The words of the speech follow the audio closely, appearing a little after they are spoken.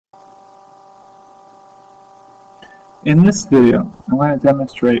In this video, I'm going to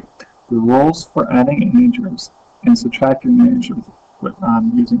demonstrate the rules for adding integers and subtracting integers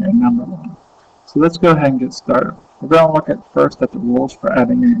using a number line. So let's go ahead and get started. We're going to look first at the rules for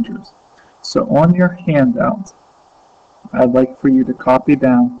adding integers. So on your handout, I'd like for you to copy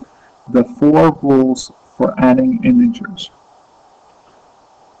down the 4 rules for adding integers.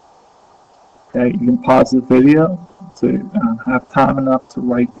 Okay, you can pause the video to have time enough to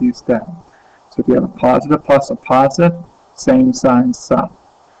write these down. So if you have a positive plus a positive, same sign sum.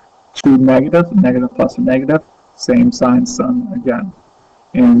 2 negatives, a negative plus a negative, same sign sum again.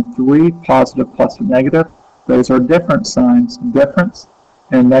 And 3 positive plus a negative, those are different signs, difference.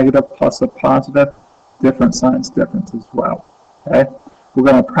 And negative plus a positive, different signs, difference as well. Okay? We're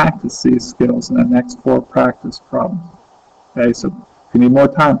going to practice these skills in the next 4 practice problems. Okay, so if you need more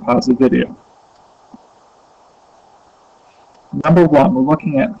time, pause the video. Number 1, we're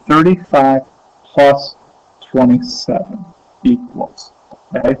looking at 35 plus 27 equals.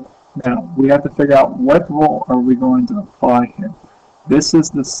 Okay? Now, we have to figure out what rule are we going to apply here. This is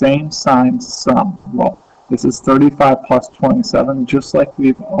the same sign sum rule. This is 35 plus 27, just like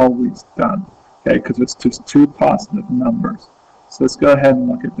we've always done. Okay, because it's just 2 positive numbers. So let's go ahead and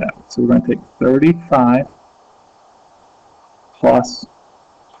look at that. So we're going to take 35 plus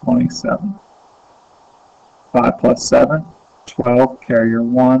 27. 5 plus 7, 12, carry your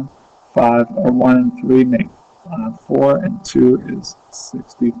 1. 5 or 1 and 3 make 4, and 2 is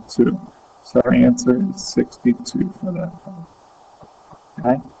 62. So our answer is 62 for that one.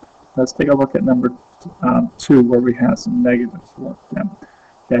 Okay, let's take a look at number 2, where we have some negatives worked in.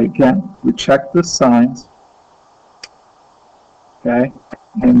 Okay, again, we check the signs. Okay,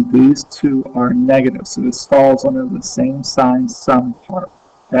 and these 2 are negative, so this falls under the same sign sum part.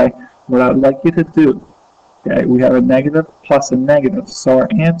 Okay, what I'd like you to do. Okay, we have a negative plus a negative, so our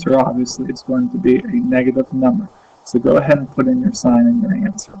answer obviously is going to be a negative number. So go ahead and put in your sign and your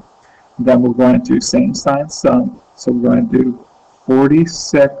answer. Then we're going to do same sign sum, so we're going to do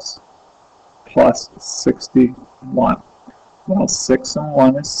 46 plus 61. Well, 6 and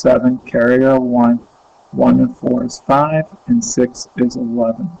 1 is 7, carry our 1, 1 and 4 is 5, and 6 is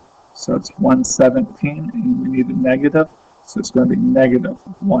 11. So it's 117, and we need a negative, so it's going to be negative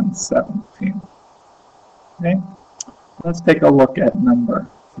 117. Okay, let's take a look at number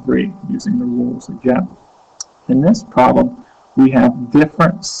 3 using the rules again. In this problem, we have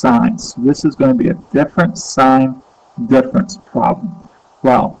different signs. So this is going to be a different sign difference problem.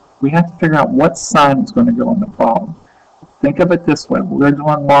 Well, we have to figure out what sign is going to go in the problem. Think of it this way. We're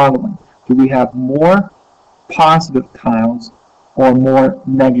doing modeling. Do we have more positive tiles or more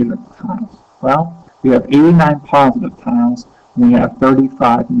negative tiles? Well, we have 89 positive tiles and we have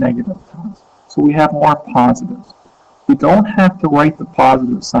 35 negative tiles. So we have more positives. We don't have to write the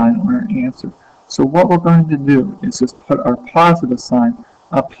positive sign on our answer. So what we're going to do is just put our positive sign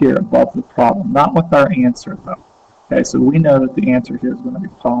up here above the problem, not with our answer though. Okay, so we know that the answer here is going to be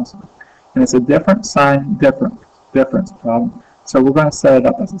positive. And it's a different sign difference problem. So we're going to set it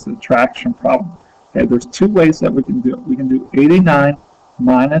up as a subtraction problem. Okay, there's 2 ways that we can do it. We can do 89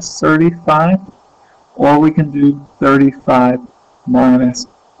 minus 35, or we can do 35 minus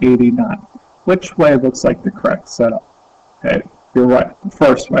 89. Which way looks like the correct setup? Okay, you're right. The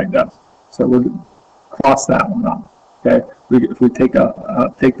first way does. So we'll cross that one off. Okay, if we take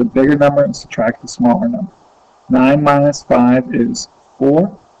the bigger number and subtract the smaller number. 9 minus 5 is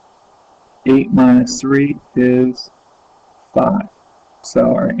 4. 8 minus 3 is 5.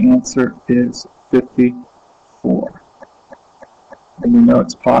 So our answer is 54. And we know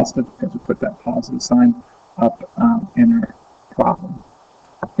it's positive because we put that positive sign up in our problem.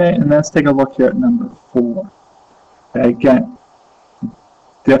 Okay, and let's take a look here at number 4. Okay, again,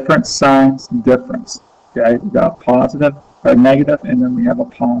 different signs, difference. Okay, we got a positive, a negative, and then we have a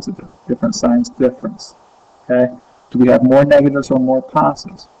positive. Different signs, difference. Okay, do we have more negatives or more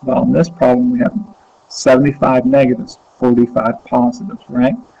positives? Well, in this problem, we have 75 negatives, 45 positives,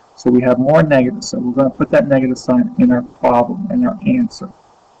 right? So we have more negatives, so we're going to put that negative sign in our problem, in our answer.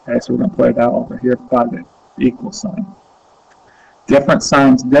 Okay, so we're going to put it out over here by the equal sign. Different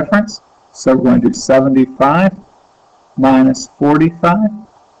signs, difference. So we're going to do 75 minus 45.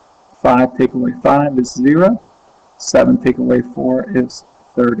 5 take away 5 is 0. 7 take away 4 is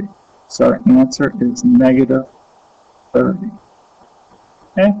 30. So our answer is negative 30.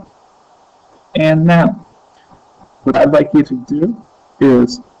 Okay? And now, what I'd like you to do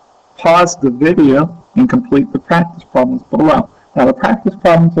is pause the video and complete the practice problems below. Now the practice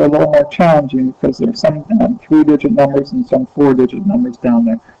problems are a little more challenging because there's some 3-digit numbers and some 4-digit numbers down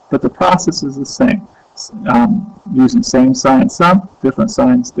there, but the process is the same. Using same sign sum, different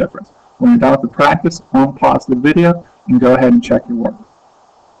signs, difference. When you're done with the practice, unpause the video, and go ahead and check your work.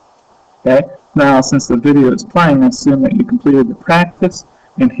 Okay, now since the video is playing, assume that you completed the practice,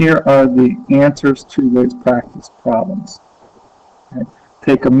 and here are the answers to those practice problems. Okay.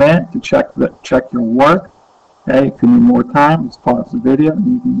 Take a minute to check your work. Okay, if you need more time, just pause the video and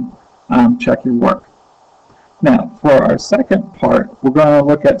you can check your work. Now, for our second part, we're going to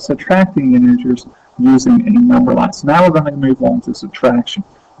look at subtracting integers using a number line. So now we're going to move on to subtraction,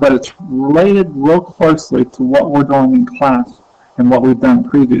 but it's related real closely to what we're doing in class and what we've done in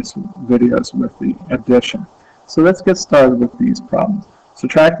previous videos with the addition. So let's get started with these problems.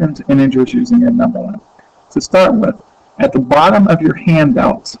 Subtracting integers using a number line. To start with, at the bottom of your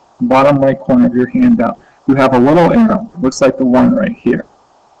handout, bottom right corner of your handout, you have a little arrow. Looks like the one right here.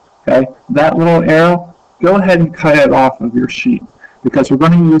 Okay, that little arrow, go ahead and cut it off of your sheet because we're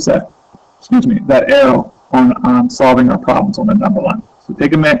going to use that arrow on solving our problems on the number line. So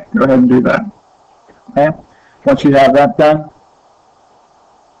take a minute, go ahead and do that. Okay, once you have that done,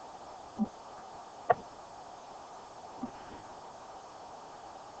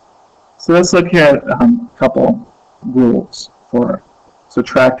 so let's look here at a couple rules for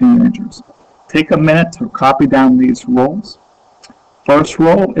subtracting integers. Take a minute to copy down these rules. First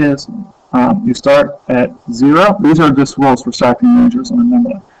rule is you start at 0. These are just rules for subtracting integers on a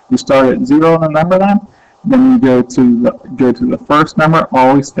number line. You start at 0 on the number line, then you go to the first number,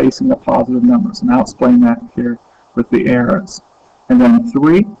 always facing the positive numbers. And I'll explain that here with the arrows. And then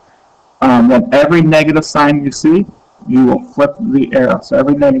 3, then every negative sign you see, you will flip the arrow. So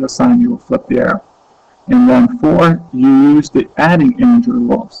every negative sign, you will flip the arrow. And then 4, you use the adding integer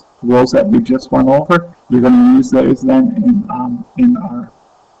rules. The rules that we just went over, you're going to use those then in our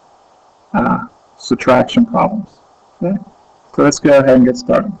subtraction problems. Okay? So let's go ahead and get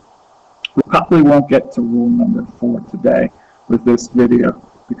started. We probably won't get to rule number 4 today with this video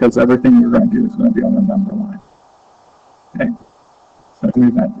because everything we're going to do is going to be on the number line. Okay? So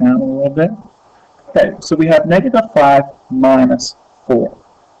move that down a little bit. Okay, so we have -5 minus 4.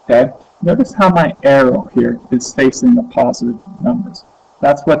 Okay, notice how my arrow here is facing the positive numbers.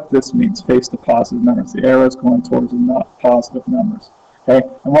 That's what this means, face the positive numbers. The arrow is going towards the positive numbers. Okay,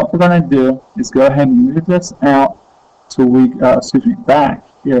 and what we're going to do is go ahead and move this out till we, back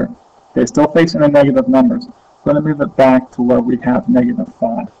here. Okay, still facing the negative numbers. We're going to move it back to where we have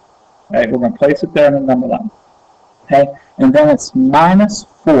 -5. Okay, we're going to place it there in the number line. Okay, and then it's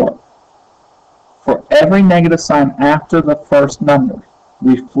 -4. For every negative sign after the first number,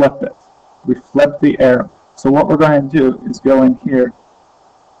 we flip it. We flip the arrow. So what we're going to do is go in here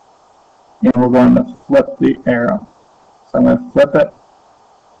and we're going to flip the arrow. So I'm going to flip it.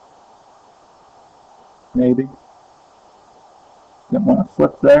 Maybe. Didn't want to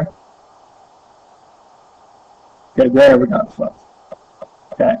flip there. Okay, there we got it flipped.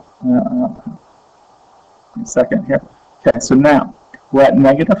 Okay. A second here. Okay, so now we're at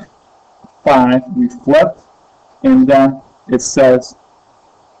 -5, we flipped, and then it says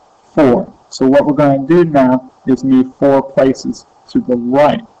 4. So what we're going to do now is move 4 places to the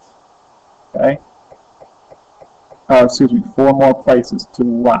right. Okay? 4 more places to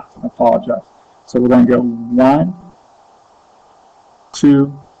the left. I apologize. So we're going to go 1,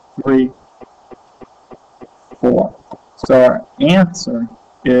 2, 3, 4. So our answer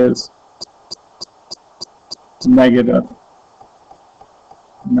is -9.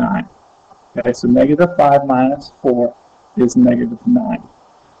 Okay, so -5 minus 4 is -9.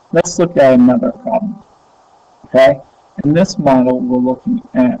 Let's look at another problem. Okay, in this model, we're looking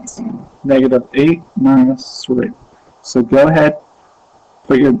at -8 minus 3. So go ahead,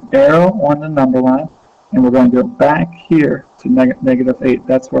 put your arrow on the number line, and we're going to go back here to -8.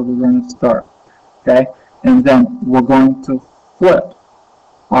 That's where we're going to start. Okay, and then we're going to flip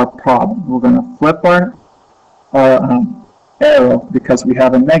our problem. We're going to flip our arrow because we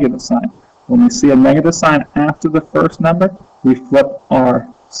have a negative sign. When we see a negative sign after the first number, we flip our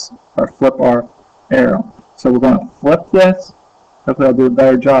arrow. So we're going to flip this. Hopefully I'll do a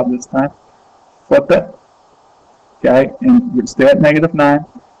better job this time. Flip it. Okay, and we stay at -9.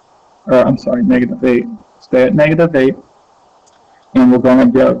 Or I'm sorry, -8. Stay at -8. And we're going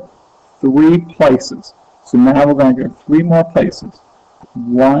to go 3 places. So now we're going to go 3 more places.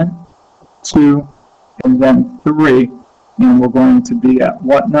 1, 2, and then 3. And we're going to be at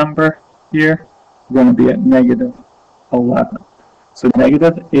what number here? We're going to be at -11. So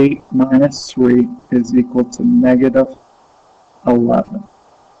 -8 minus 3 is equal to -11.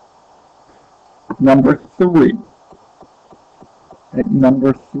 Number 3. At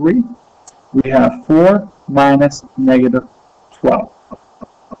number 3, we have 4 minus -12.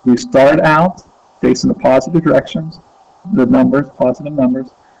 We start out facing the positive directions, the numbers, positive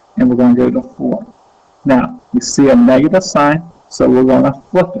numbers, and we're going to go to 4. Now, we see a negative sign, so we're going to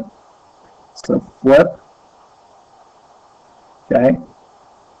flip it. So flip, okay,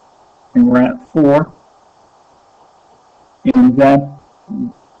 and we're at 4. And then,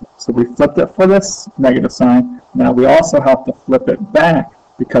 so we flipped it for this negative sign. Now we also have to flip it back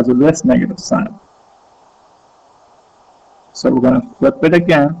because of this negative sign. So we're going to flip it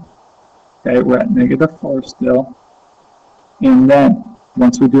again. Okay, we're at -4 still. And then,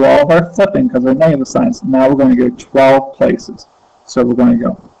 once we do all of our flipping, because they're negative signs, now we're going to go 12 places. So we're going to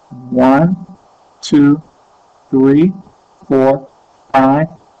go 1, 2, 3, 4, 5,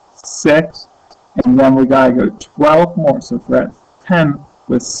 6, and then we got to go 12 more. So if we're at 10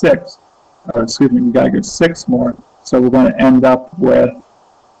 with 6, or excuse me, we got to go 6 more. So we're going to end up with,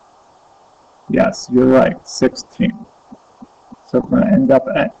 yes, you're right, 16. So we're going to end up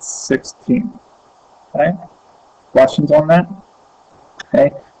at 16. Okay? Questions on that?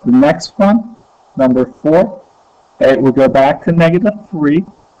 Okay. The next one, number 4. Okay, we'll go back to -3,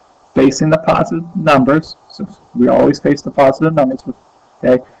 facing the positive numbers. So we always face the positive numbers.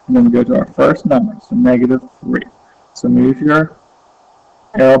 Okay, and then we go to our first number, so -3. So move your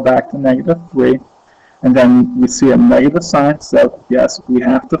arrow back to -3, and then we see a negative sign. So yes, we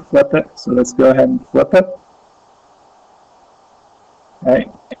have to flip it. So let's go ahead and flip it.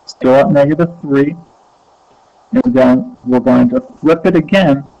 Okay, still at -3. And then we're going to flip it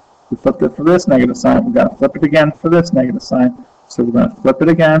again. We flipped it for this negative sign. We've got to flip it again for this negative sign. So we're going to flip it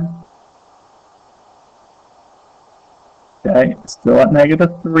again. Okay, still at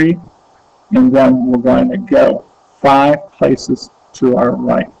 -3. And then we're going to go 5 places to our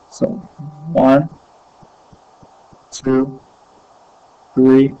right. So 1, 2,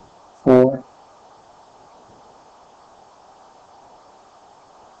 3, 4.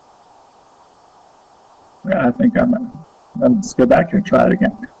 Yeah, I think let's go back and try it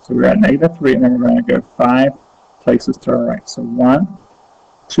again. So we're at -3, and then we're going to go 5 places to our right. So 1,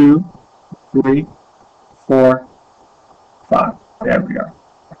 2, 3, 4, 5. There we go.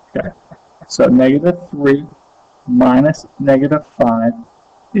 Okay. So -3 minus -5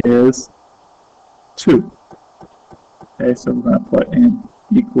 is 2. Okay, so we're going to put in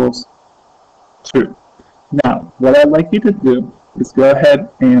equals 2. Now, what I'd like you to do is go ahead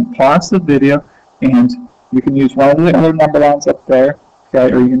and pause the video, and you can use one of the other number lines up there,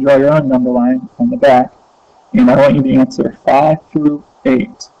 okay, or you can draw your own number line on the back, and I want you to answer 5 through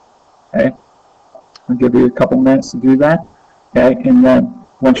 8, okay? I'll give you a couple minutes to do that, okay, and then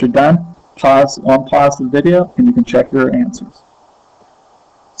once you're done, pause the video, and you can check your answers.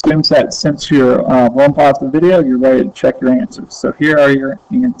 Assumes that since you're pause the video, you're ready to check your answers. So here are your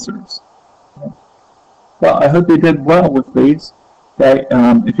answers. Okay. Well, I hope you did well with these. Okay,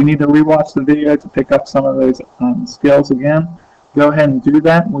 if you need to rewatch the video to pick up some of those skills again, go ahead and do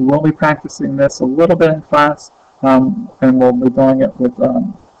that. We will be practicing this a little bit in class, and we'll be doing it with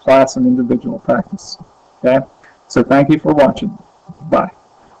class and individual practice. Okay, so thank you for watching. Bye.